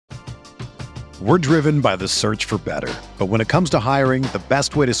We're driven by the search for better. But when it comes to hiring, the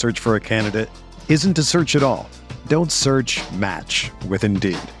best way to search for a candidate isn't to search at all. Don't search, match with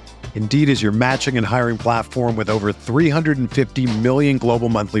Indeed. Indeed is your matching and hiring platform with over 350 million global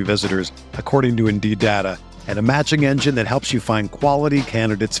monthly visitors, according to Indeed data, and a matching engine that helps you find quality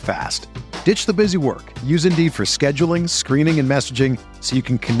candidates fast. Ditch the busy work. Use Indeed for scheduling, screening, and messaging so you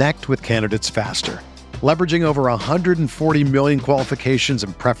can connect with candidates faster. Leveraging over 140 million qualifications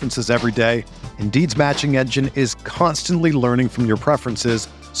and preferences every day, Indeed's matching engine is constantly learning from your preferences,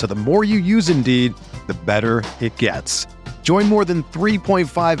 so the more you use Indeed, the better it gets. Join more than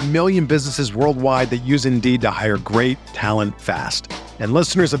 3.5 million businesses worldwide that use Indeed to hire great talent fast. And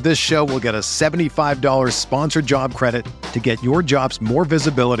listeners of this show will get a $75 sponsored job credit to get your jobs more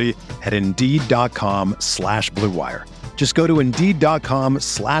visibility at Indeed.com/Blue Wire. Just go to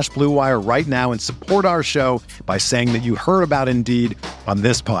Indeed.com/Blue Wire right now and support our show by saying that you heard about Indeed on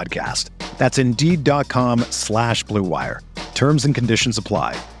this podcast. That's Indeed.com/Blue Wire. Terms and conditions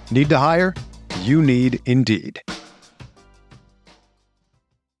apply. Need to hire? You need Indeed.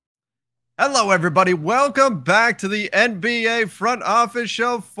 Hello, everybody. Welcome back to the NBA Front Office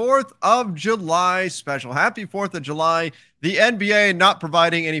Show, 4th of July special. Happy 4th of July. The NBA not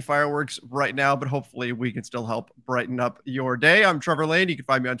providing any fireworks right now, but hopefully we can still help brighten up your day. I'm Trevor Lane. You can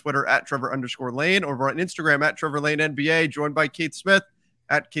find me on Twitter at Trevor_Lane, over on Instagram at Trevor Lane NBA, joined by Keith Smith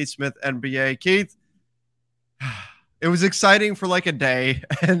at Keith Smith NBA. Keith, it was exciting for like a day,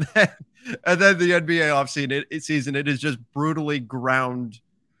 and then the NBA offseason, it is just brutally ground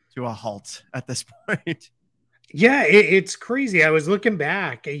to a halt at this point. Yeah, it's crazy. I was looking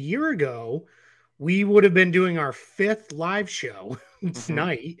back a year ago, we would have been doing our 5th live show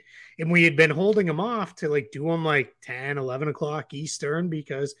tonight, and we had been holding them off to like do them like 10, 11 o'clock Eastern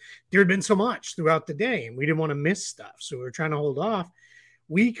because there had been so much throughout the day and we didn't want to miss stuff. So we were trying to hold off.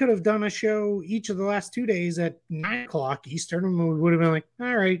 We could have done a show each of the last 2 days at 9 o'clock Eastern, and we would have been like,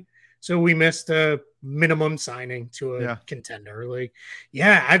 all right. So we missed a minimum signing to a contender. Like,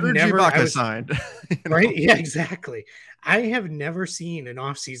 yeah, I was signed. Right. Yeah, exactly. I have never seen an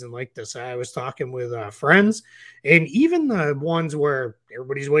off season like this. I was talking with friends, and even the ones where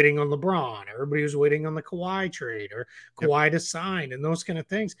everybody's waiting on LeBron, everybody was waiting on the Kawhi trade or Kawhi to sign and those kind of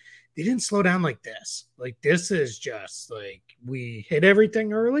things. They didn't slow down like this. Like, this is just like, we hit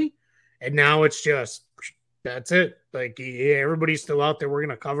everything early, and now it's just, that's it. Like, yeah, everybody's still out there. We're going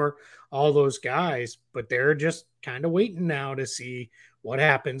to cover all those guys, but they're just kind of waiting now to see what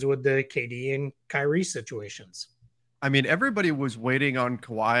happens with the KD and Kyrie situations. I mean, everybody was waiting on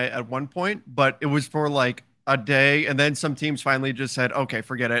Kawhi at one point, but it was for like a day. And then some teams finally just said, okay,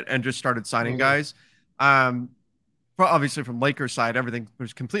 forget it. And just started signing guys. Obviously from Lakers side, everything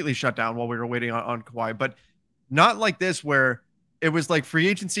was completely shut down while we were waiting on Kawhi, but not like this, where it was like free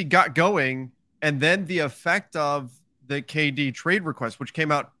agency got going. And then the effect of the KD trade request, which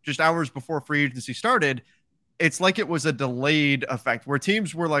came out just hours before free agency started, it's like it was a delayed effect where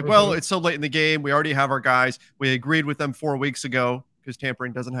teams were like, well, it's so late in the game. We already have our guys. We agreed with them 4 weeks ago because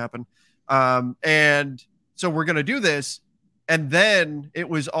tampering doesn't happen. And so we're going to do this. And then it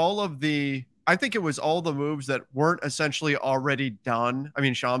was all the moves that weren't essentially already done. I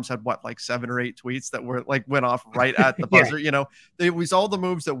mean, Shams had like 7 or 8 tweets that were like went off right at the buzzer. You know, it was all the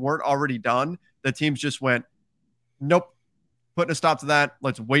moves that weren't already done. The teams just went, nope, putting a stop to that.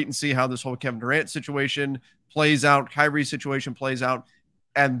 Let's wait and see how this whole Kevin Durant situation plays out, Kyrie situation plays out,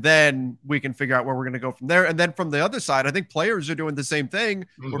 and then we can figure out where we're going to go from there. And then from the other side, I think players are doing the same thing,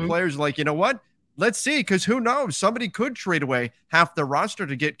 where players are like, you know what? Let's see, because who knows? Somebody could trade away half the roster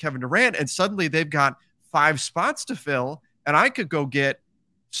to get Kevin Durant, and suddenly they've got 5 spots to fill, and I could go get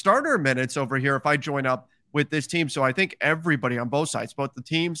starter minutes over here if I join up with this team. So I think everybody on both sides, both the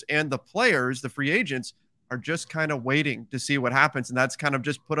teams and the players, the free agents, are just kind of waiting to see what happens. And that's kind of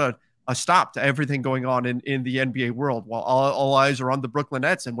just put a stop to everything going on in the NBA world, while all eyes are on the Brooklyn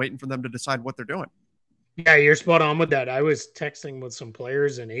Nets and waiting for them to decide what they're doing. Yeah, you're spot on with that. I was texting with some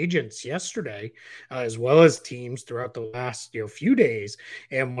players and agents yesterday, as well as teams throughout the last few days.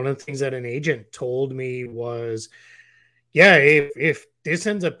 And one of the things that an agent told me was, yeah, if this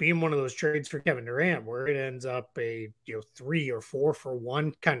ends up being one of those trades for Kevin Durant, where it ends up a 3 or 4 for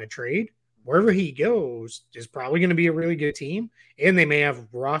 1 kind of trade, wherever he goes is probably going to be a really good team, and they may have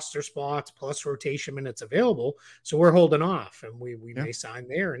roster spots plus rotation minutes available. So we're holding off, and we may sign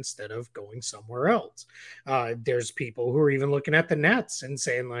there instead of going somewhere else. There's people who are even looking at the Nets and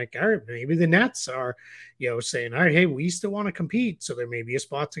saying like, all right, maybe the Nets are, saying, all right, hey, we still want to compete. So there may be a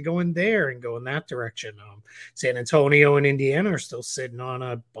spot to go in there and go in that direction. San Antonio and Indiana are still sitting on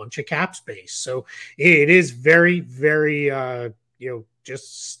a bunch of cap space. So it is very, very,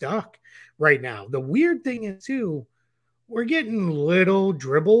 just stuck right now. The weird thing is too, we're getting little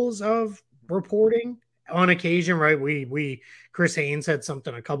dribbles of reporting on occasion, right? We Chris Haynes had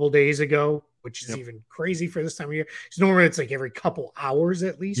something a couple days ago, which is even crazy for this time of year. Because normally it's like every couple hours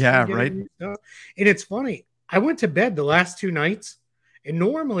at least. Yeah, right. Stuff. And it's funny. I went to bed the last 2 nights, and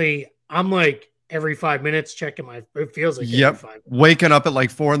normally I'm like every 5 minutes checking my. It feels like every 5 minutes. Waking up at like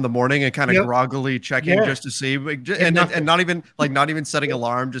 4 a.m. and kind of groggily checking just to see, and not even setting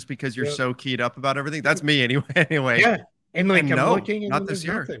alarm just because you're so keyed up about everything. That's me anyway. Yeah, and like I'm looking, and not this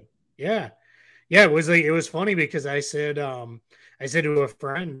year. Nothing. Yeah, it was funny because I said to a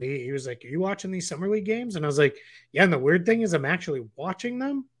friend, he was like, "Are you watching these summer league games?" And I was like, "Yeah." And the weird thing is, I'm actually watching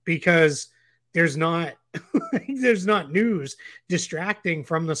them because there's not news distracting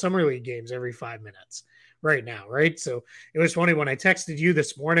from the summer league games every 5 minutes right now, right? So it was funny when I texted you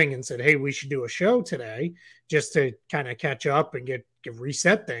this morning and said, "Hey, we should do a show today just to kind of catch up and get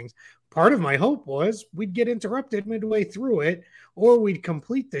reset things." Part of my hope was we'd get interrupted midway through it, or we'd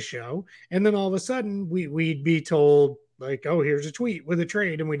complete the show, and then all of a sudden we'd be told like, "Oh, here's a tweet with a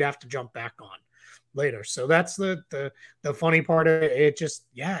trade," and we'd have to jump back on later. So that's the funny part of it. It just,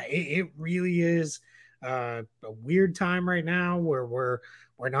 it really is a weird time right now where we're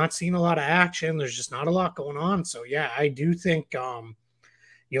not seeing a lot of action. There's just not a lot going on. So yeah, I do think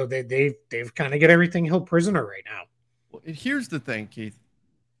they've kind of got everything held prisoner right now. Well, here's the thing, Keith.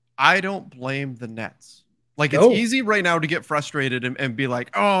 I don't blame the Nets. Like, it's easy right now to get frustrated and be like,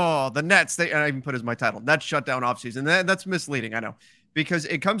 "Oh, the Nets." And I even put as my title, "Nets shut down offseason." That's misleading, I know, because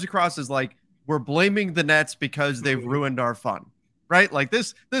it comes across as like we're blaming the Nets because they've ruined our fun, right? Like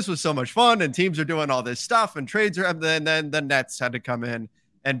this was so much fun, and teams are doing all this stuff, and trades are. And then the Nets had to come in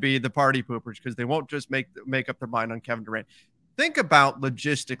and be the party poopers because they won't just make up their mind on Kevin Durant. Think about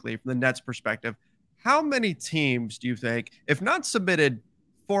logistically from the Nets' perspective. How many teams do you think, if not submitted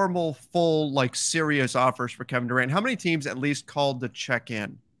formal, full, like serious offers for Kevin Durant, how many teams at least called to check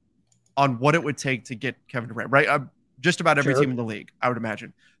in on what it would take to get Kevin Durant, right? Just about every team in the league, I would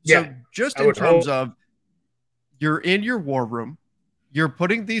imagine. So just in terms of, you're in your war room, you're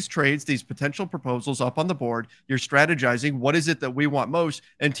putting these trades, these potential proposals up on the board, you're strategizing, what is it that we want most?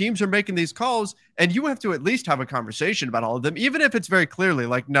 And teams are making these calls, and you have to at least have a conversation about all of them, even if it's very clearly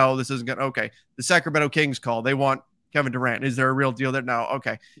like, no, this isn't going to, okay, the Sacramento Kings call, they want Kevin Durant. Is there a real deal there? No.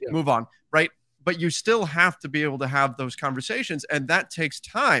 Okay. Move on. Right. But you still have to be able to have those conversations. And that takes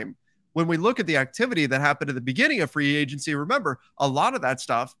time. When we look at the activity that happened at the beginning of free agency, remember, a lot of that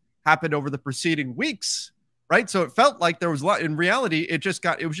stuff happened over the preceding weeks. Right. So it felt like there was a lot. In reality, it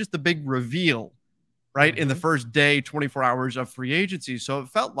was just the big reveal, right? In the first day, 24 hours of free agency. So it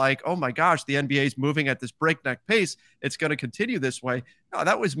felt like, oh my gosh, the NBA is moving at this breakneck pace. It's going to continue this way. No,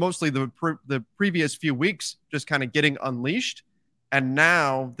 that was mostly the previous few weeks just kind of getting unleashed. And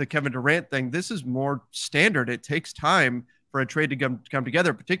now the Kevin Durant thing, this is more standard. It takes time for a trade to come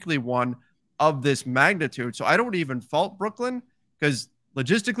together, particularly one of this magnitude. So I don't even fault Brooklyn because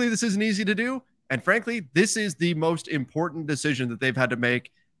logistically this isn't easy to do. And frankly, this is the most important decision that they've had to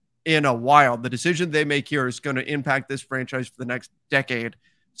make in a while. The decision they make here is going to impact this franchise for the next decade.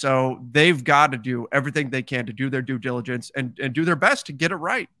 So they've got to do everything they can to do their due diligence and do their best to get it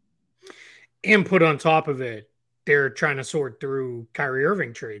right. And put on top of it, they're trying to sort through Kyrie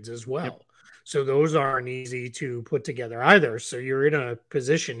Irving trades as well. Yep. So those aren't easy to put together either. So you're in a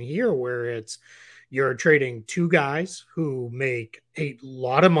position here where you're trading two guys who make a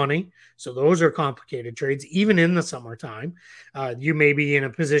lot of money. So those are complicated trades, even in the summertime. You may be in a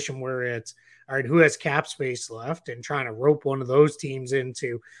position where it's, all right, who has cap space left, and trying to rope one of those teams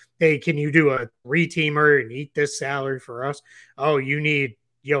into, hey, can you do a 3-teamer and eat this salary for us? Oh, you need,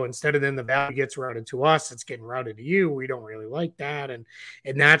 instead of then the value gets routed to us, it's getting routed to you. We don't really like that. And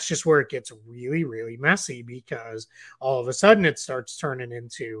that's just where it gets really, really messy, because all of a sudden it starts turning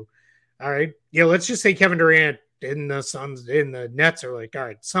into, all right, let's just say Kevin Durant and the Suns and the Nets are like, all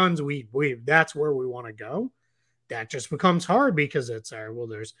right, Suns, we that's where we want to go. That just becomes hard because it's, all right,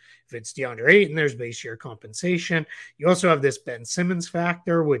 well, if it's DeAndre Ayton, there's base year compensation. You also have this Ben Simmons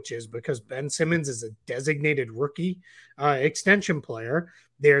factor, which is because Ben Simmons is a designated rookie extension player.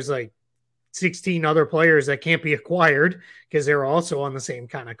 There's like 16 other players that can't be acquired because they're also on the same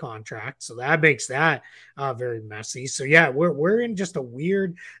kind of contract. So that makes that very messy. So yeah, we're in just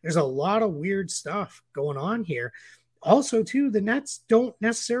there's a lot of weird stuff going on here. Also too, the Nets don't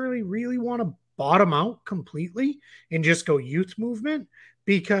necessarily really want to bottom out completely and just go youth movement,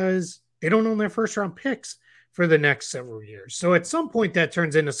 because they don't own their first round picks for the next several years. So at some point that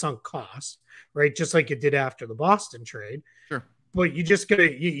turns into sunk cost, right? Just like it did after the Boston trade. Sure. but you just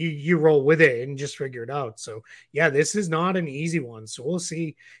gotta you roll with it and just figure it out. So yeah, this is not an easy one. So we'll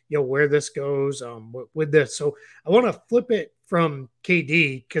see, where this goes with this. So I want to flip it from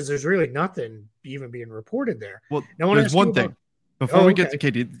KD because there's really nothing even being reported there. Well, Now, I want to there's ask you one about. thing before Oh, we okay. get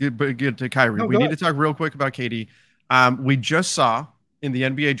to KD, get to Kyrie. No, We go need ahead. to talk real quick about KD. We just saw in the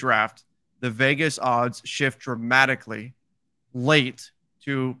NBA draft the Vegas odds shift dramatically late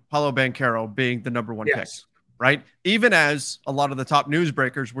to Paolo Banchero being the number one pick, Yes. right? Even as a lot of the top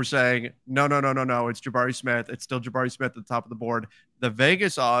newsbreakers were saying, no, it's Jabari Smith. It's still Jabari Smith at the top of the board. The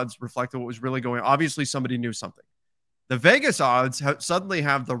Vegas odds reflected what was really going on. Obviously, somebody knew something. The Vegas odds suddenly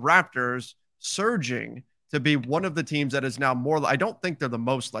have the Raptors surging to be one of the teams that is now more. I don't think they're the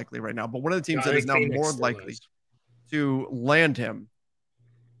most likely right now, but one of the teams that is now Phoenix more still likely is. to land him.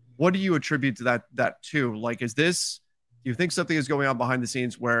 What do you attribute to that to? Like, is this, do you think something is going on behind the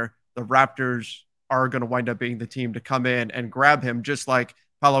scenes where the Raptors are going to wind up being the team to come in and grab him, just like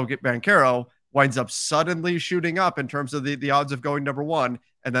Paolo Banchero winds up suddenly shooting up in terms of the odds of going number one,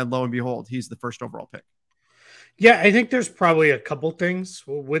 and then lo and behold, he's the first overall pick? Yeah, I think there's probably a couple things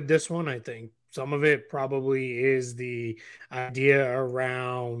with this one. I think some of it probably is the idea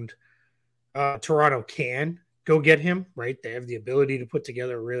around Toronto can go get him, right? They have the ability to put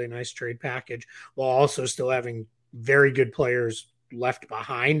together a really nice trade package while also still having very good players left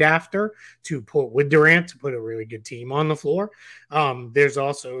behind after to put with Durant to put a really good team on the floor. There's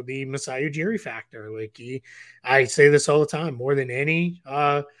also the Masai Ujiri factor. Like I say this all the time, more than any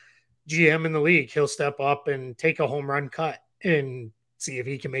GM in the league, he'll step up and take a home run cut and see if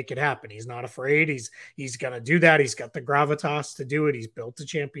he can make it happen. He's not afraid. He's going to do that. He's got the gravitas to do it. He's built a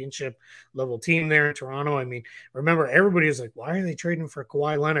championship level team there in Toronto. I mean, remember, everybody was like, why are they trading for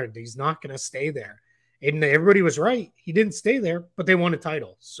Kawhi Leonard? He's not going to stay there. And everybody was right. He didn't stay there, but they won a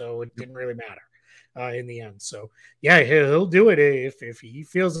title. So it didn't really matter in the end. So yeah, he'll do it. If he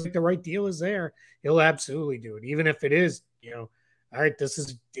feels like the right deal is there, he'll absolutely do it. Even if it is, all right,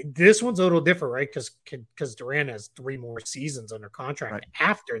 this one's a little different, right? Because Durant has 3 more seasons under contract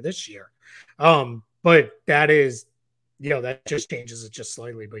after this year. But that is, that just changes it just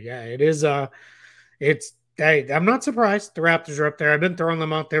slightly. But yeah, it is. I'm not surprised the Raptors are up there. I've been throwing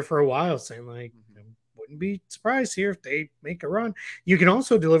them out there for a while, saying like, wouldn't be surprised here if they make a run. You can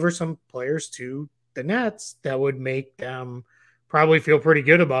also deliver some players to the Nets that would make them probably feel pretty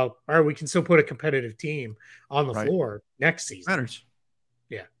good about, all right, we can still put a competitive team on the floor next season. Matters.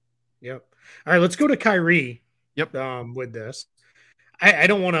 Yeah. Yep. All right, let's go to Kyrie. Yep. With this. I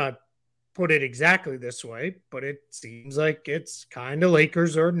don't want to put it exactly this way, but it seems like it's kind of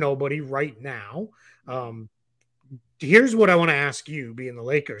Lakers or nobody right now. Here's what I want to ask you, being the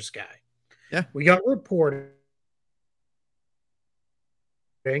Lakers guy. Yeah. We got reported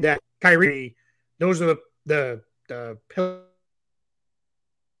that Kyrie, those are the pillars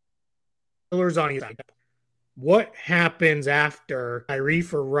on his side. What happens after Kyrie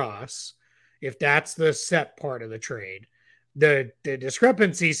for Russ, if that's the set part of the trade? The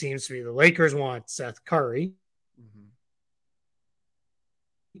discrepancy seems to be the Lakers want Seth Curry,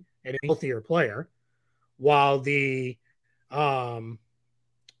 and a healthier player, while the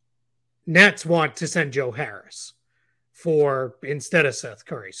Nets want to send Joe Harris for instead of Seth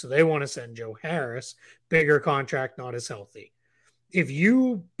Curry. So they want to send Joe Harris, bigger contract, not as healthy. If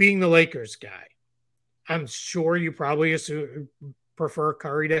you, being the Lakers guy, I'm sure you probably prefer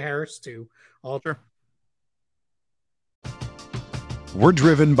Curry to Harris too. Sure. We're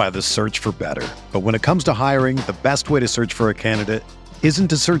driven by the search for better. But when it comes to hiring, the best way to search for a candidate isn't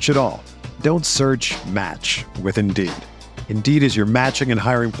to search at all. Don't search, match with Indeed. Indeed is your matching and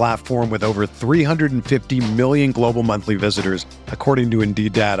hiring platform with over 350 million global monthly visitors, according to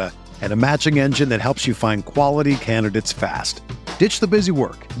Indeed data, and a matching engine that helps you find quality candidates fast. Ditch the busy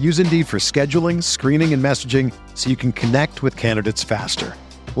work. Use Indeed for scheduling, screening, and messaging so you can connect with candidates faster.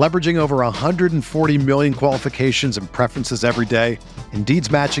 Leveraging over 140 million qualifications and preferences every day,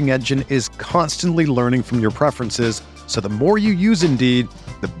 Indeed's matching engine is constantly learning from your preferences, so the more you use Indeed,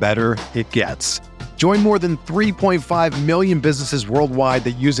 the better it gets. Join more than 3.5 million businesses worldwide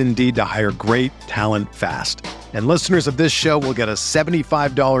that use Indeed to hire great talent fast. And listeners of this show will get a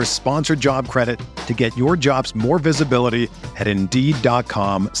 $75 sponsored job credit to get your jobs more visibility at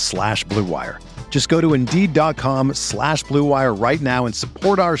Indeed.com/Blue Wire. Just go to Indeed.com/Blue Wire right now and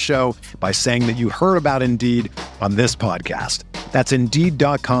support our show by saying that you heard about Indeed on this podcast. That's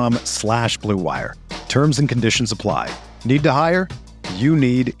Indeed.com/Blue Wire. Terms and conditions apply. Need to hire? You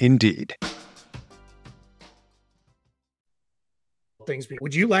need Indeed.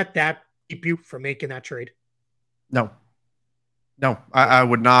 Would you let that keep you from making that trade? No, I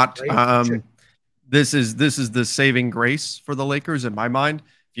would not. Right? this is the saving grace for the Lakers in my mind.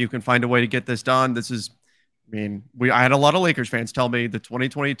 If you can find a way to get this done, this is. I mean, I had a lot of Lakers fans tell me the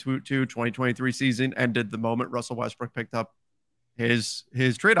 2022-2023 season ended the moment Russell Westbrook picked up his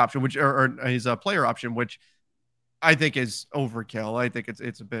trade option, which or his player option, which I think is overkill. I think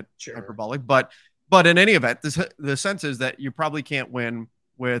it's a bit hyperbolic, but in any event, the sense is that you probably can't win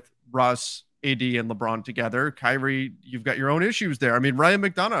with Russ, AD, and LeBron together. Kyrie, you've got your own issues there. I mean, Ryan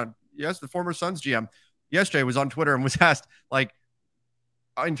McDonough, yes, the former Suns GM, yesterday was on Twitter and was asked, like,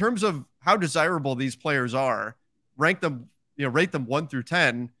 in terms of how desirable these players are, rate them 1 through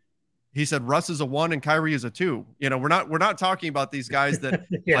 10. He said Russ is a 1 and Kyrie is a 2. We're not talking about these guys that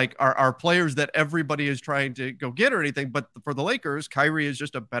like are players that everybody is trying to go get or anything. But for the Lakers, Kyrie is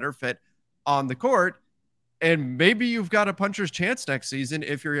just a better fit on the court. And maybe you've got a puncher's chance next season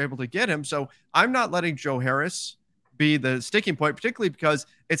if you're able to get him. So I'm not letting Joe Harris be the sticking point, particularly because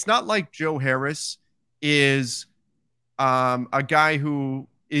it's not like Joe Harris is a guy who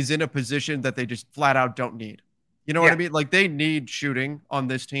is in a position that they just flat out don't need. You know what I mean? Like, they need shooting on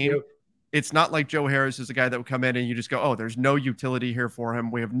this team. Yep. It's not like Joe Harris is a guy that would come in and you just go, oh, there's no utility here for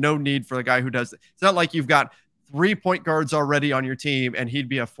him. We have no need for the guy who does it. It's not like you've got 3 point guards already on your team and he'd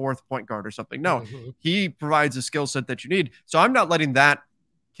be a 4th point guard or something. No, he provides a skill set that you need. So I'm not letting that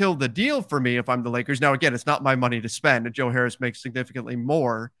kill the deal for me if I'm the Lakers. Now, again, it's not my money to spend. Joe Harris makes significantly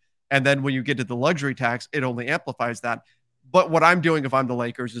more. And then when you get to the luxury tax, it only amplifies that. But what I'm doing if I'm the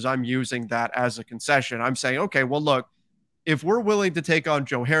Lakers is I'm using that as a concession. I'm saying, okay, well, look, if we're willing to take on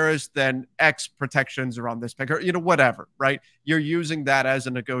Joe Harris, then X protections around this pick, or, whatever, right? You're using that as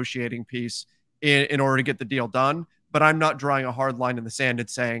a negotiating piece in order to get the deal done. But I'm not drawing a hard line in the sand and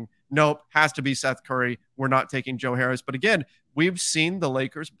saying, nope, has to be Seth Curry. We're not taking Joe Harris. But again, we've seen the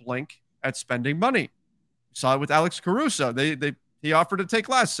Lakers blink at spending money. We saw it with Alex Caruso. He offered to take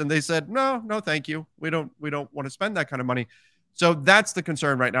less, and they said, no, thank you. We don't want to spend that kind of money. So that's the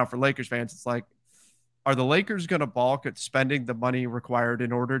concern right now for Lakers fans. It's like, are the Lakers going to balk at spending the money required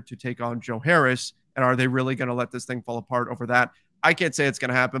in order to take on Joe Harris? And are they really going to let this thing fall apart over that? I can't say it's going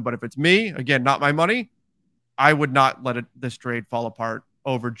to happen, but if it's me, again, not my money, I would not let this trade fall apart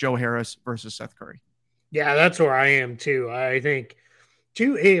over Joe Harris versus Seth Curry. Yeah, that's where I am too. I think,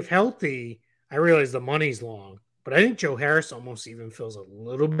 if healthy, I realize the money's long, but I think Joe Harris almost even feels a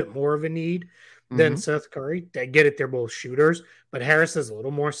little bit more of a need than Seth Curry. I get it, they're both shooters, but Harris has a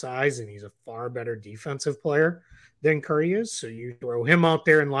little more size and he's a far better defensive player than Curry is. So you throw him out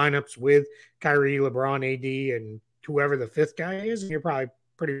there in lineups with Kyrie, LeBron, AD, and whoever the 5th guy is, and you're probably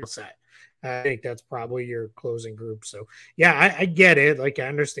pretty well set. I think that's probably your closing group. So yeah, I get it. Like, I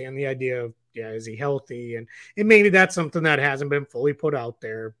understand the idea of, is he healthy? And maybe that's something that hasn't been fully put out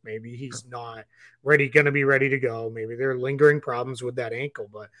there. Maybe he's not going to be ready to go. Maybe there are lingering problems with that ankle,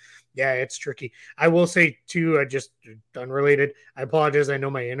 but yeah, it's tricky. I will say too, just unrelated, I apologize. I know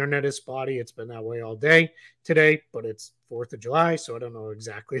my internet is spotty. It's been that way all day today, but it's 4th of July. So I don't know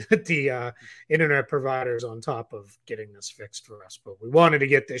exactly that the internet provider is on top of getting this fixed for us, but we wanted to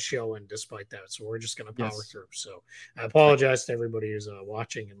get this show in despite that. So we're just going to power through. So I apologize to everybody who's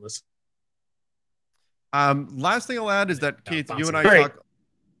watching and listening. Last thing I'll add is that, Keith, you and I talk.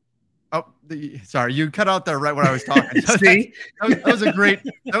 Oh, sorry, you cut out there right when I was talking. See? that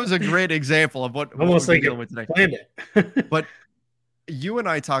was a great example of what almost we're like dealing with today. Planned it. But you and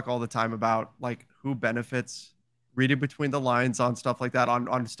I talk all the time about, like, who benefits, reading between the lines on stuff like that,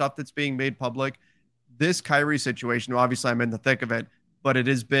 on stuff that's being made public. This Kyrie situation, obviously I'm in the thick of it, but it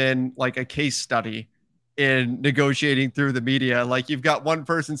has been like a case study in negotiating through the media. Like, you've got one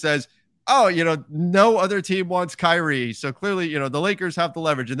person says, oh, no other team wants Kyrie. So clearly, the Lakers have the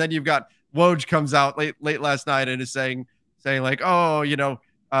leverage. And then you've got Woj comes out late last night and is saying like, oh,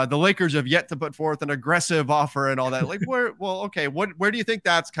 the Lakers have yet to put forth an aggressive offer and all that. Like, where do you think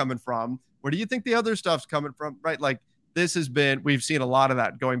that's coming from? Where do you think the other stuff's coming from? Right. Like, we've seen a lot of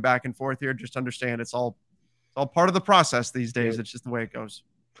that going back and forth here. Just understand it's all part of the process these days. It's just the way it goes.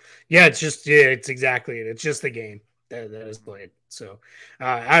 Yeah, it's exactly it. It's just the game that is played. So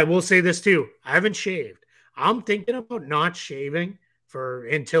I will say this too. I haven't shaved. I'm thinking about not shaving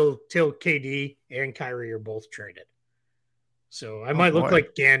until KD and Kyrie are both traded. So I might look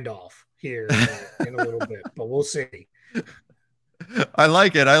like Gandalf here in a little bit, but we'll see. I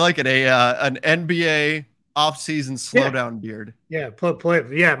like it. An NBA off-season slowdown beard. Yeah,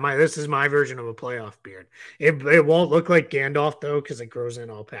 this is my version of a playoff beard. It won't look like Gandalf though, because it grows in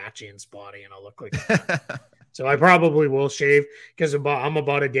all patchy and spotty, and I'll look like So I probably will shave because I'm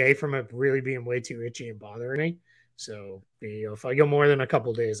about a day from it really being way too itchy and bothering me. So if I go more than a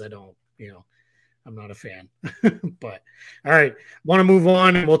couple days, I don't, I'm not a fan. But all right, want to move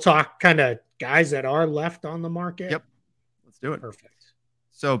on and we'll talk kind of guys that are left on the market? Yep. Let's do it. Perfect.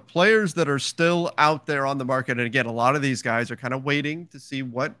 So players that are still out there on the market, and again, a lot of these guys are kind of waiting to see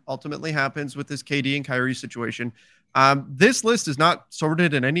what ultimately happens with this KD and Kyrie situation. This list is not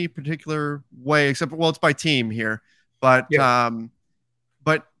sorted in any particular way, except it's by team here, but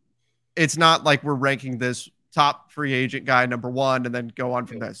it's not like we're ranking this top free agent guy number one and then go on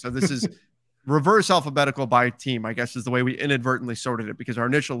from there. So this is reverse alphabetical by team, I guess, is the way we inadvertently sorted it because our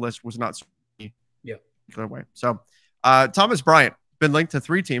initial list was not sorted in a particular way. So Thomas Bryant been linked to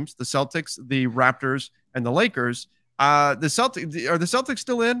 3 teams: the Celtics, the Raptors, and the Lakers. Are the Celtics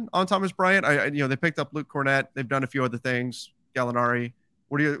still in on Thomas Bryant? They picked up Luke Cornett. They've done a few other things. Gallinari.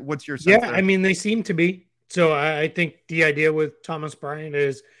 What's your sense there? I mean, they seem to be. So I think the idea with Thomas Bryant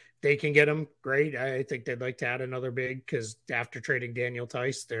is they can get him. Great. I think they'd like to add another big because after trading Daniel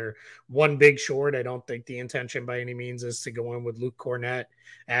Tice, they're one big short. I don't think the intention by any means is to go in with Luke Cornett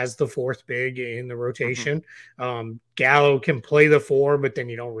as the 4th big in the rotation. Gallo can play the 4, but then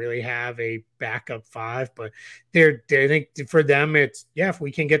you don't really have a backup 5. But I think for them, it's, if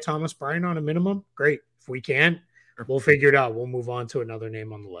we can get Thomas Bryant on a minimum, great. If we can't, we'll figure it out. We'll move on to another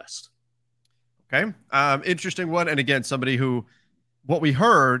name on the list. Okay. Interesting one. And again, somebody who, what we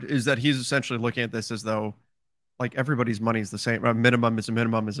heard is that he's essentially looking at this as though like everybody's money is the same. A minimum is a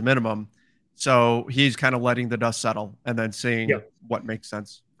minimum is a minimum. So he's kind of letting the dust settle and then seeing what makes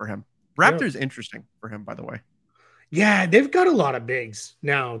sense for him. Raptors interesting for him, by the way. Yeah, they've got a lot of bigs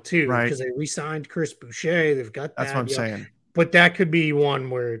now too, right? Because they re-signed Chris Boucher. They've got that. That's what I'm saying. But that could be one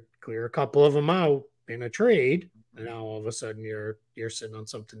where clear a couple of them out in a trade. And now all of a sudden you're sitting on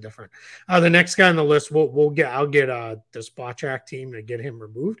something different. The next guy on the list, I'll get the spot track team to get him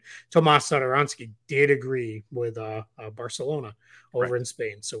removed. Tomas Satoransky did agree with Barcelona over in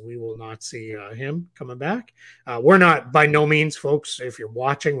Spain, so we will not see him coming back. We're not, by no means, folks. If you're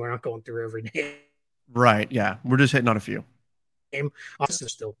watching, we're not going through every name. Right? Yeah, we're just hitting on a few.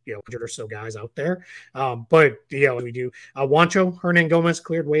 There's still 100 or so guys out there, but we do. Juancho Hernangomez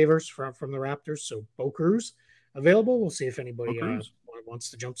cleared waivers from the Raptors, so Bo Cruz available. We'll see if anybody wants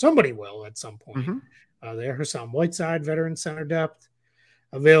to jump. Somebody will at some point. There, Hassan Whiteside, veteran center depth,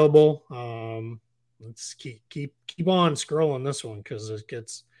 available. Let's keep on scrolling this one because it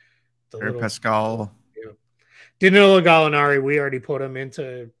gets the little Pascal. Danilo Gallinari. We already put him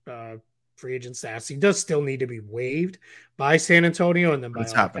into free agent status. He does still need to be waived by San Antonio, and then by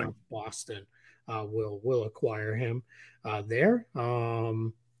Boston will acquire him there.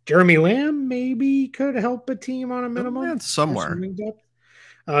 Jeremy Lamb maybe could help a team on a minimum somewhere.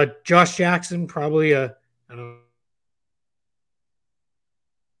 Josh Jackson probably I don't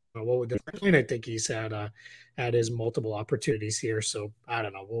know what would the point. I think he's had his multiple opportunities here, so I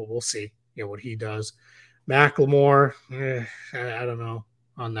don't know. We'll see what he does. Macklemore, I don't know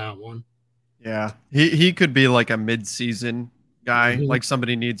on that one. Yeah, he could be like a mid-season guy, like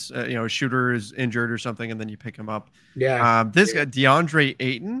somebody needs, a shooter is injured or something, and then you pick him up. Yeah. This guy, DeAndre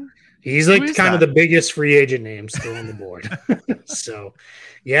Ayton. He's like kind of the biggest free agent name still on the board. So,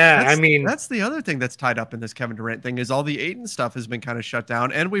 I mean, that's the other thing that's tied up in this Kevin Durant thing is all the Ayton stuff has been kind of shut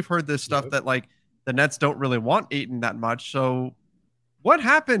down. And we've heard this stuff that like the Nets don't really want Ayton that much. So what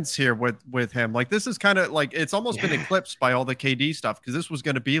happens here with him? Like, this is kind of like, it's almost been eclipsed by all the KD stuff. Cause this was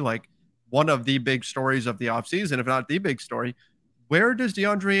going to be like one of the big stories of the offseason, if not the big story. Where does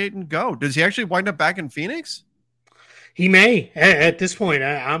DeAndre Ayton go? Does he actually wind up back in Phoenix? He may at this point.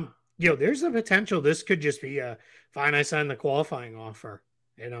 I'm there's a potential. This could just be fine. I signed the qualifying offer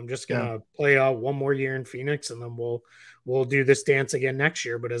and I'm just going to play out one more year in Phoenix and then we'll do this dance again next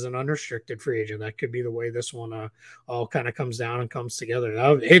year. But as an unrestricted free agent, that could be the way this one all kind of comes down and comes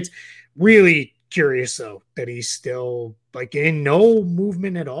together. It's really curious though that he's still like in no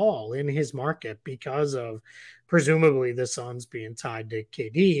movement at all in his market because of presumably the Suns being tied to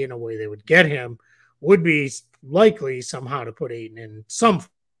KD in a way they would get him would be likely somehow to put Ayton in some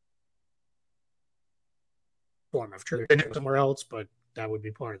form of trade somewhere else, but that would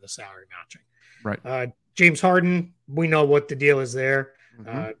be part of the salary matching. Right. James Harden, we know what the deal is there.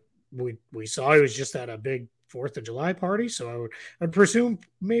 We saw he was just at a big 4th of July party, so I'd presume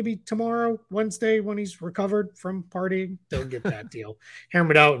maybe tomorrow, Wednesday, when he's recovered from partying, they'll get that deal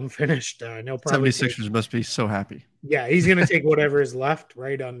hammered out and finished. No problem. 76ers must be so happy. Yeah, he's going to take whatever is left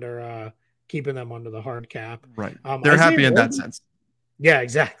right under keeping them under the hard cap. Right. They're happy in that sense. Yeah,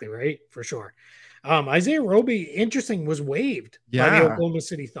 exactly. Right. For sure. Isaiah Roby, interesting, was waived by the Oklahoma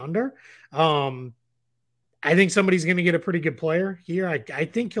City Thunder. I think somebody's going to get a pretty good player here. I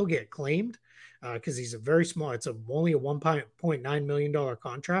think he'll get claimed. because he's a very small. It's only a $1.9 million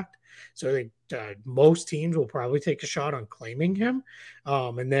contract. So I think most teams will probably take a shot on claiming him,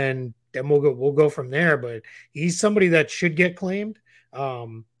 and then we'll go from there. But he's somebody that should get claimed.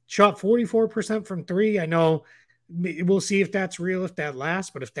 Shot 44% from three. I know we'll see if that's real, if that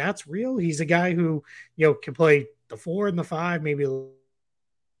lasts. But if that's real, he's a guy who can play the 4 and the 5, maybe a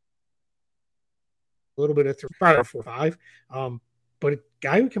little bit of 3, probably 4 5. But a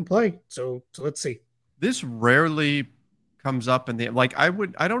guy who can play. So let's see. This rarely comes up in the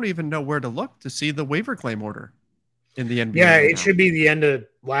I don't even know where to look to see the waiver claim order in the NBA. Yeah, it should be the end of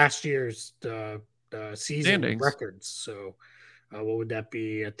last year's season standings records. So what would that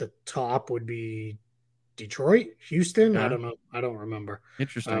be? At the top would be Detroit, Houston. Yeah. I don't know. I don't remember.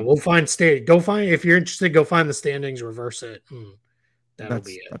 Interesting. We'll find if you're interested, go find the standings, reverse it. That'll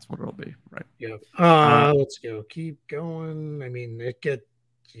be it. That's what it'll be, right? Yeah. Let's go. Keep going. I mean,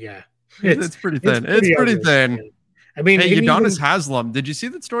 it's pretty thin. It's pretty thin. Yeah. I mean, hey, Udonis Haslem. Did you see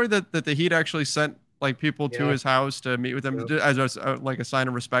that story that the Heat actually sent people to his house to meet with him as a sign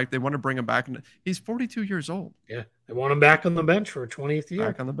of respect? They want to bring him back, and he's 42 years old. Yeah, they want him back on the bench for a 20th year.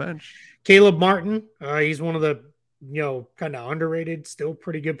 Back on the bench. Caleb Martin. He's one of the kind of underrated, still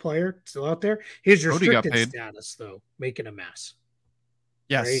pretty good player, still out there. His restricted status though, making a mess.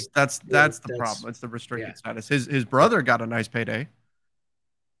 Yes, right? that's the problem. It's the restricted status. His brother got a nice payday.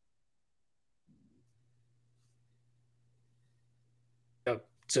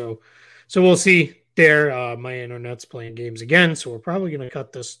 So we'll see there. My internet's playing games again, so we're probably going to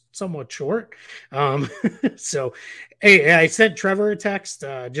cut this somewhat short. So, hey, I sent Trevor a text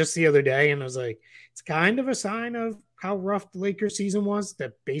just the other day, and I was like, it's kind of a sign of how rough the Lakers season was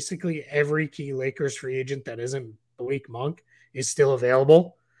that basically every key Lakers free agent that isn't Malik Monk is still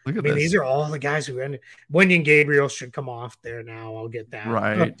available. Look at this. These are all the guys who ended. Wenyen Gabriel should come off there now. I'll get that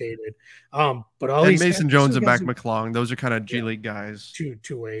updated. But all these Mason Jones and Mac McClung, those are kind of G League guys. Two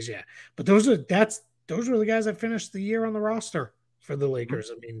ways, yeah. But those were the guys that finished the year on the roster for the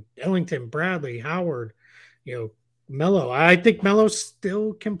Lakers. Mm-hmm. I mean, Ellington, Bradley, Howard, Melo. I think Melo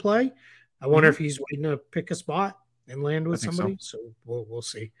still can play. I wonder if he's waiting to pick a spot and land with somebody. So we'll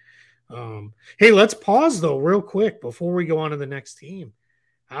see. Hey, let's pause though real quick before we go on to the next team.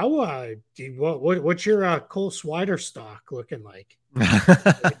 How what's your Cole Swider stock looking like?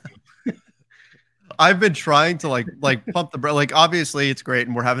 I've been trying to like pump the obviously it's great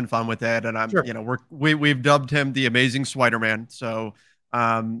and we're having fun with it, and we've dubbed him the amazing Swider Man. So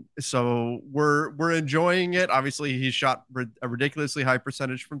we're enjoying it. Obviously he shot a ridiculously high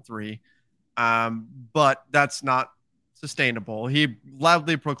percentage from 3, but that's not sustainable. He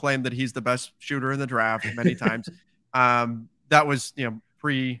loudly proclaimed that he's the best shooter in the draft many times. That was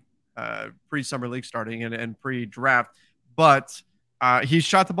pre summer league starting and pre-draft, but he's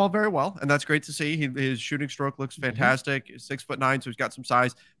shot the ball very well, and that's great to see. His shooting stroke looks fantastic. He's 6'9", so he's got some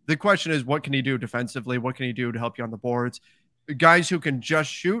size. The question is, what can he do defensively? What can he do to help you on the boards? Guys who can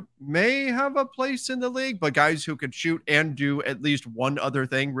just shoot may have a place in the league, but guys who can shoot and do at least one other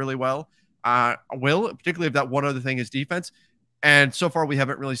thing really well will, particularly if that one other thing is defense. And so far, we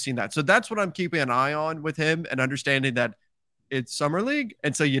haven't really seen that. So that's what I'm keeping an eye on with him, and understanding that it's summer league,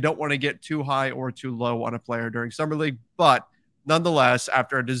 and so you don't want to get too high or too low on a player during summer league. But nonetheless,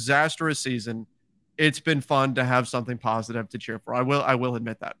 after a disastrous season, it's been fun to have something positive to cheer for. I will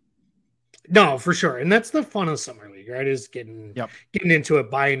admit that. No, for sure. And that's the fun of summer league, right? Is getting into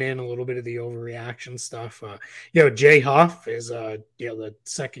it, buying in a little bit of the overreaction stuff. Jay Huff is the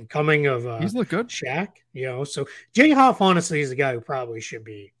second coming of he's looked good. Shaq. So Jay Huff honestly is a guy who probably should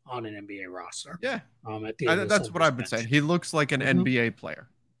be on an NBA roster. Yeah. At the end that's what I've been saying. He looks like an NBA player.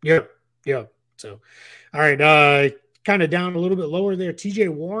 Yep. So all right, kind of down a little bit lower there. TJ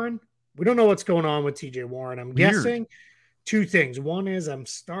Warren. We don't know what's going on with TJ Warren. I'm guessing two things. One is I'm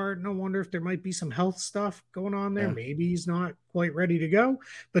starting to wonder if there might be some health stuff going on there. Yeah. Maybe he's not quite ready to go.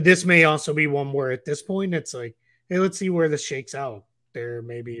 But this may also be one where at this point it's like, hey, let's see where this shakes out. There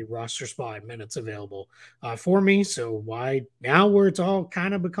may be roster spot minutes available for me. So why now, where it's all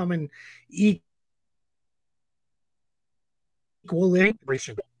kind of becoming equal.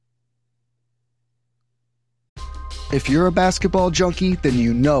 If you're a basketball junkie, then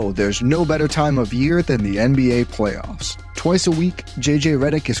you know there's no better time of year than the NBA playoffs. Twice a week, JJ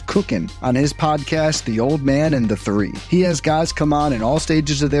Redick is cooking on his podcast, The Old Man and the Three. He has guys come on in all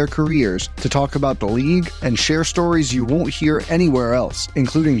stages of their careers to talk about the league and share stories you won't hear anywhere else,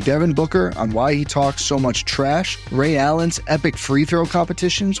 including Devin Booker on why he talks so much trash, Ray Allen's epic free throw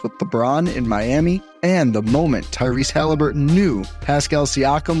competitions with LeBron in Miami, and the moment Tyrese Halliburton knew Pascal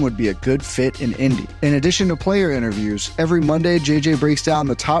Siakam would be a good fit in Indy. In addition to player interviews, every Monday JJ breaks down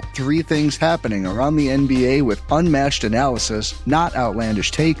the top 3 things happening around the NBA with unmatched analysis, not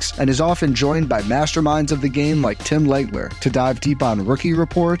outlandish takes, and is often joined by masterminds of the game like Tim Legler to dive deep on rookie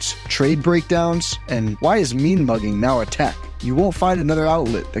reports, trade breakdowns, and why is mean mugging now a tech. You won't find another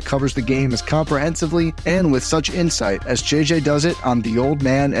outlet that covers the game as comprehensively and with such insight as JJ does it on The Old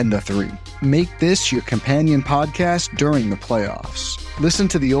Man and the Three. Make this your companion podcast during the playoffs. Listen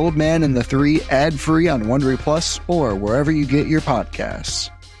to The Old Man and the Three ad-free on Wondery Plus or wherever you get your podcasts.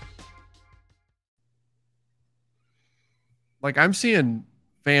 Like, I'm seeing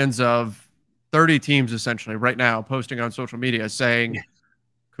fans of 30 teams essentially right now posting on social media saying,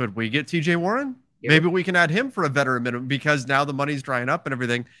 could we get TJ Warren? Yep. Maybe we can add him for a veteran minimum because now the money's drying up and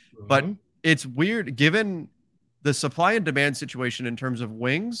everything. Mm-hmm. But it's weird given the supply and demand situation in terms of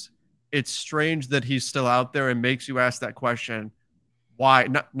wings. It's strange that he's still out there and makes you ask that question. Why?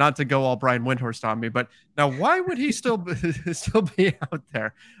 Not to go all Brian Windhorst on me, but now why would he still be out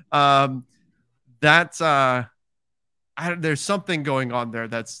there? There's something going on there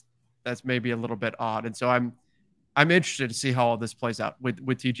that's maybe a little bit odd. And so I'm interested to see how all this plays out with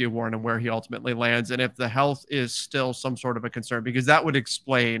TJ Warren and where he ultimately lands. And if the health is still some sort of a concern, because that would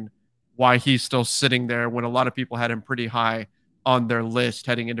explain why he's still sitting there when a lot of people had him pretty high on their list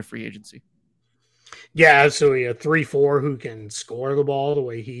heading into free agency. Yeah, absolutely. A 3-4 who can score the ball the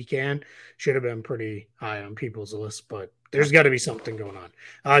way he can should have been pretty high on people's list, but there's got to be something going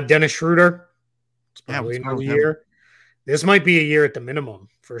on. Dennis Schroeder, it's probably another year. This might be a year at the minimum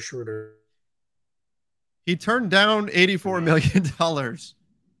for Schroeder. He turned down $84 million.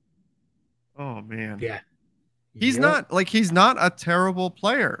 Oh man. Yeah. He's not a terrible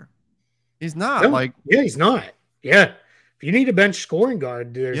player. He's not he's not. Yeah. If you need a bench scoring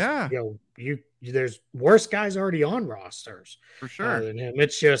guard, there's there's worse guys already on rosters for sure than him.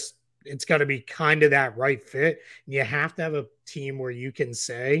 It's got to be kind of that right fit. And you have to have a team where you can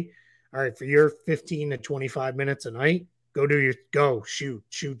say, all right, for your 15 to 25 minutes a night, shoot,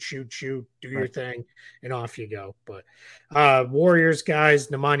 do your thing, and off you go. But Warriors guys,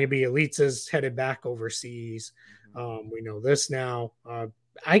 Nemanja Bjelica's headed back overseas. We know this now.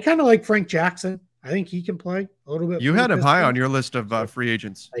 I kind of like Frank Jackson. I think he can play a little bit. You had him high on your list of free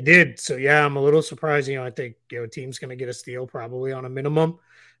agents. I did. So yeah, I'm a little surprised. I think team's going to get a steal probably on a minimum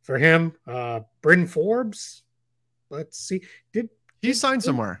for him. Bryn Forbes. Let's see. Did he sign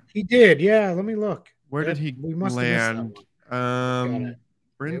somewhere? He did. Yeah. Let me look. Where did he land?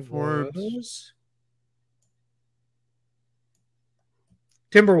 Bryn Forbes.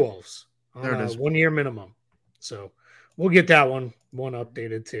 Timberwolves. There it is. 1 year minimum. So we'll get that one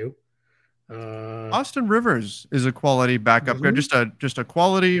updated too. Austin Rivers is a quality backup guard, just a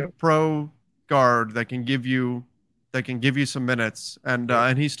quality pro guard that can give you some minutes,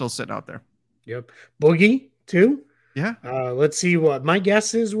 and he's still sitting out there. Yep. Boogie too. Yeah. Let's see what my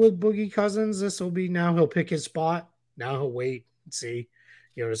guess is with Boogie Cousins. This will be now he'll pick his spot. Now he'll wait and see.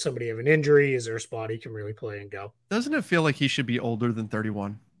 Does somebody have an injury? Is there a spot he can really play and go? Doesn't it feel like he should be older than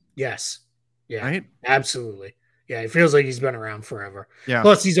 31? Yes. Yeah. Right? Absolutely. Yeah, it feels like he's been around forever. Yeah.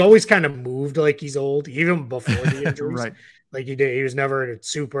 Plus, he's always kind of moved like he's old, even before the injuries. Right. Like he did. He was never a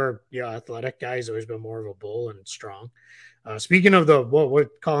super athletic guy. He's always been more of a bull and strong. Speaking of what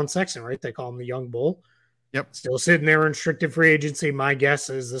Colin Sexton, right? They call him the young bull. Yep. Still sitting there in restricted free agency. My guess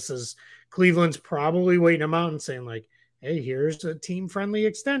is this is Cleveland's probably waiting him out and saying like, hey, here's a team-friendly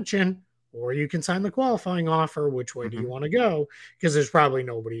extension, or you can sign the qualifying offer. Which way do you want to go? Because there's probably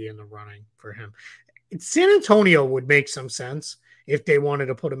nobody in the running for him. San Antonio would make some sense if they wanted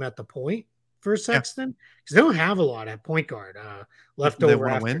to put him at the point for Sexton, because they don't have a lot at point guard left over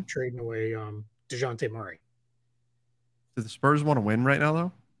after trading away DeJounte Murray. Do the Spurs want to win right now,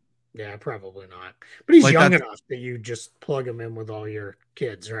 though? Yeah, probably not. But he's young enough that you just plug him in with all your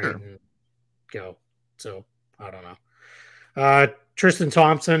kids, right, and go. So, I don't know. Tristan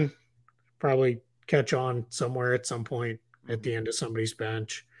Thompson, probably catch on somewhere at some point at the end of somebody's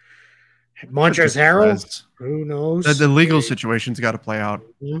bench. Montrezl Harrell, who knows? The legal situation's got to play out.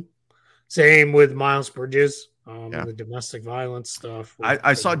 Mm-hmm. Same with Miles Bridges, the domestic violence stuff.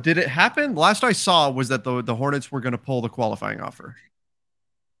 I saw. Did it happen? Last I saw was that the Hornets were going to pull the qualifying offer.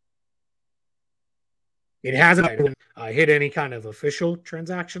 It hasn't hit any kind of official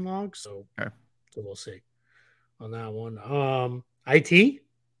transaction log, so we'll see on that one. IT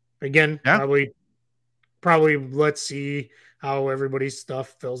again, probably. Let's see how everybody's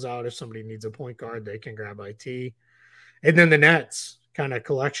stuff fills out. If somebody needs a point guard, they can grab IT. And then the Nets, kind of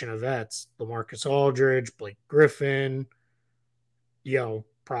collection of vets, LaMarcus Aldridge, Blake Griffin,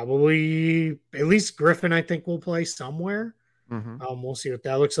 probably at least Griffin, I think, will play somewhere. We'll see what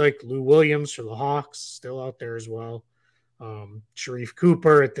that looks like. Lou Williams for the Hawks, still out there as well. Sharif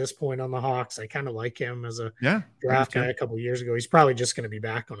Cooper at this point on the Hawks. I kind of like him as a draft guy a couple of years ago. He's probably just going to be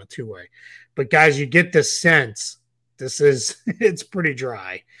back on a two-way. But guys, you get the sense it's pretty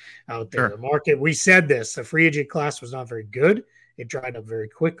dry out there. The market, we said this, the free agent class was not very good. It dried up very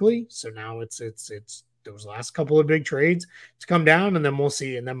quickly. So now it's those last couple of big trades to come down, and then we'll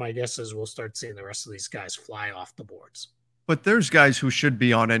see. And then my guess is we'll start seeing the rest of these guys fly off the boards. But there's guys who should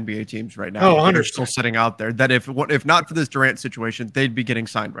be on NBA teams right now. Oh, 100%. They're still sitting out there that if not for this Durant situation, they'd be getting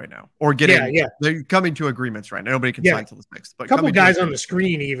signed right now or they're coming to agreements right now. Nobody can sign till the 6th. But a couple guys on the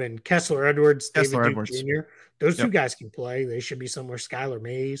screen, even Kessler Edwards, David Duke Jr. Those two guys can play. They should be somewhere. Skylar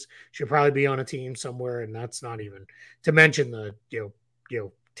Mays should probably be on a team somewhere. And that's not even to mention the,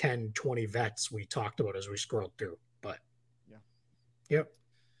 10, 20 vets we talked about as we scrolled through. But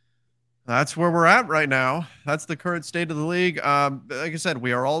that's where we're at right now. That's the current state of the league. Like I said,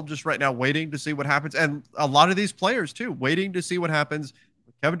 we are all just right now waiting to see what happens. And a lot of these players too, waiting to see what happens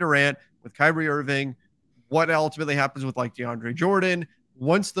with Kevin Durant, with Kyrie Irving, what ultimately happens with like DeAndre Jordan.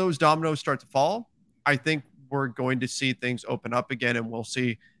 Once those dominoes start to fall, I think we're going to see things open up again and we'll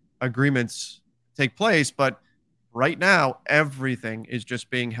see agreements take place. But right now, everything is just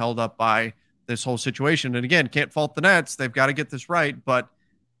being held up by this whole situation. And again, can't fault the Nets. They've got to get this right. But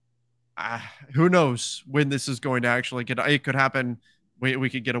who knows when this is going to actually get, it could happen. We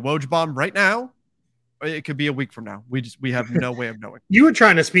could get a Woj bomb right now. Or it could be a week from now. We have no way of knowing. You were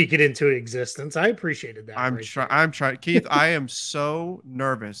trying to speak it into existence. I appreciated that. I'm trying. Keith, I am so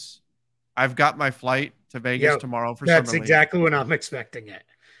nervous. I've got my flight to Vegas tomorrow for that's summer exactly league. when I'm expecting it.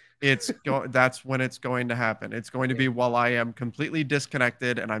 That's when it's going to happen. It's going to be while I am completely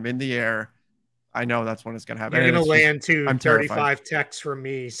disconnected and I'm in the air. I know that's when it's going to happen. You're going to land to I'm 35 terrified. Texts from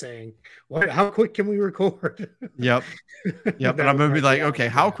me saying, "What? How quick can we record?" Yep. And I'm going to be like, "Okay,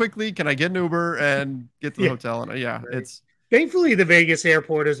 how quickly can I get an Uber and get to the hotel?" And it's thankfully the Vegas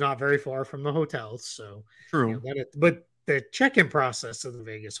airport is not very far from the hotels, so true. But the check-in process of the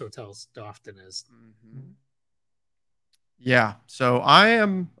Vegas hotels often is. Yeah, so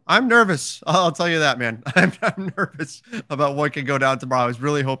I'm nervous. I'll tell you that, man. I'm nervous about what could go down tomorrow. I was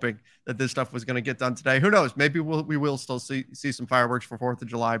really hoping that this stuff was going to get done today. Who knows? Maybe we will still see some fireworks for 4th of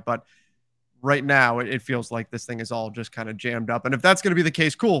July, but right now it feels like this thing is all just kind of jammed up. And if that's going to be the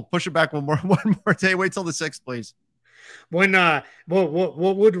case, cool. Push it back one more day. Wait till the 6th, please. When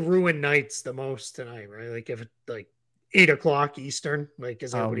what would ruin nights the most tonight, right? Like if it 8:00 Eastern, like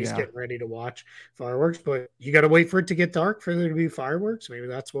as everybody's getting ready to watch fireworks, but you got to wait for it to get dark for there to be fireworks. Maybe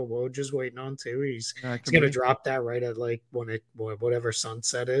that's what Woj is waiting on too. He's going to drop that right at like whatever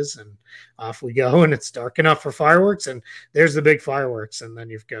sunset is, and off we go. And it's dark enough for fireworks, and there's the big fireworks, and then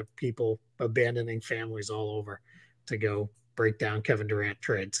you've got people abandoning families all over to go break down Kevin Durant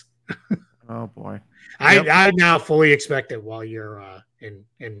trades. Oh boy, I now fully expect it while you're en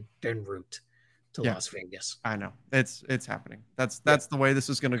route to Las Vegas. I know it's happening. That's the way this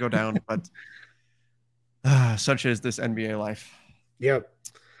is going to go down. But such is this NBA life. Yep.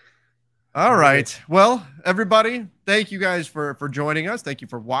 All right. Well, everybody, thank you guys for joining us. Thank you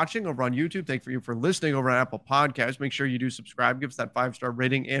for watching over on YouTube. Thank you for listening over on Apple Podcasts. Make sure you do subscribe. Give us that 5-star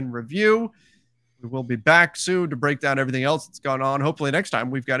rating and review. We will be back soon to break down everything else that's gone on. Hopefully next time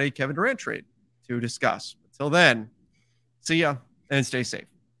we've got a Kevin Durant trade to discuss. Until then, see ya and stay safe.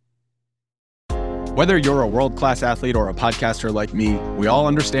 Whether you're a world-class athlete or a podcaster like me, we all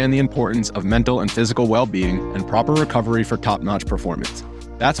understand the importance of mental and physical well-being and proper recovery for top-notch performance.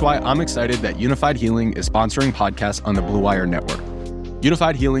 That's why I'm excited that Unified Healing is sponsoring podcasts on the Blue Wire Network.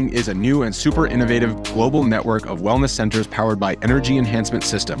 Unified Healing is a new and super innovative global network of wellness centers powered by Energy Enhancement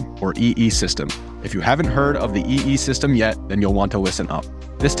System, or EE System. If you haven't heard of the EE System yet, then you'll want to listen up.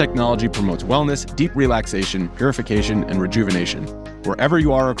 This technology promotes wellness, deep relaxation, purification, and rejuvenation. Wherever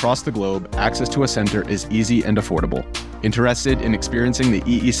you are across the globe, access to a center is easy and affordable. Interested in experiencing the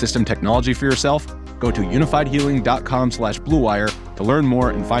EE System technology for yourself? Go to unifiedhealing.com/bluewire to learn more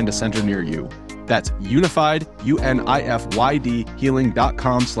and find a center near you. That's unified, UNIFYD,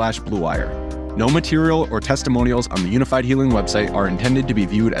 healing.com/bluewire. No material or testimonials on the Unified Healing website are intended to be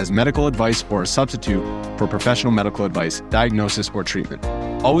viewed as medical advice or a substitute for professional medical advice, diagnosis, or treatment.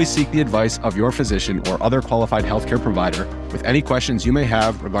 Always seek the advice of your physician or other qualified healthcare provider with any questions you may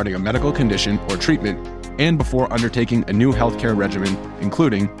have regarding a medical condition or treatment and before undertaking a new healthcare regimen,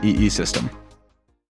 including EE System.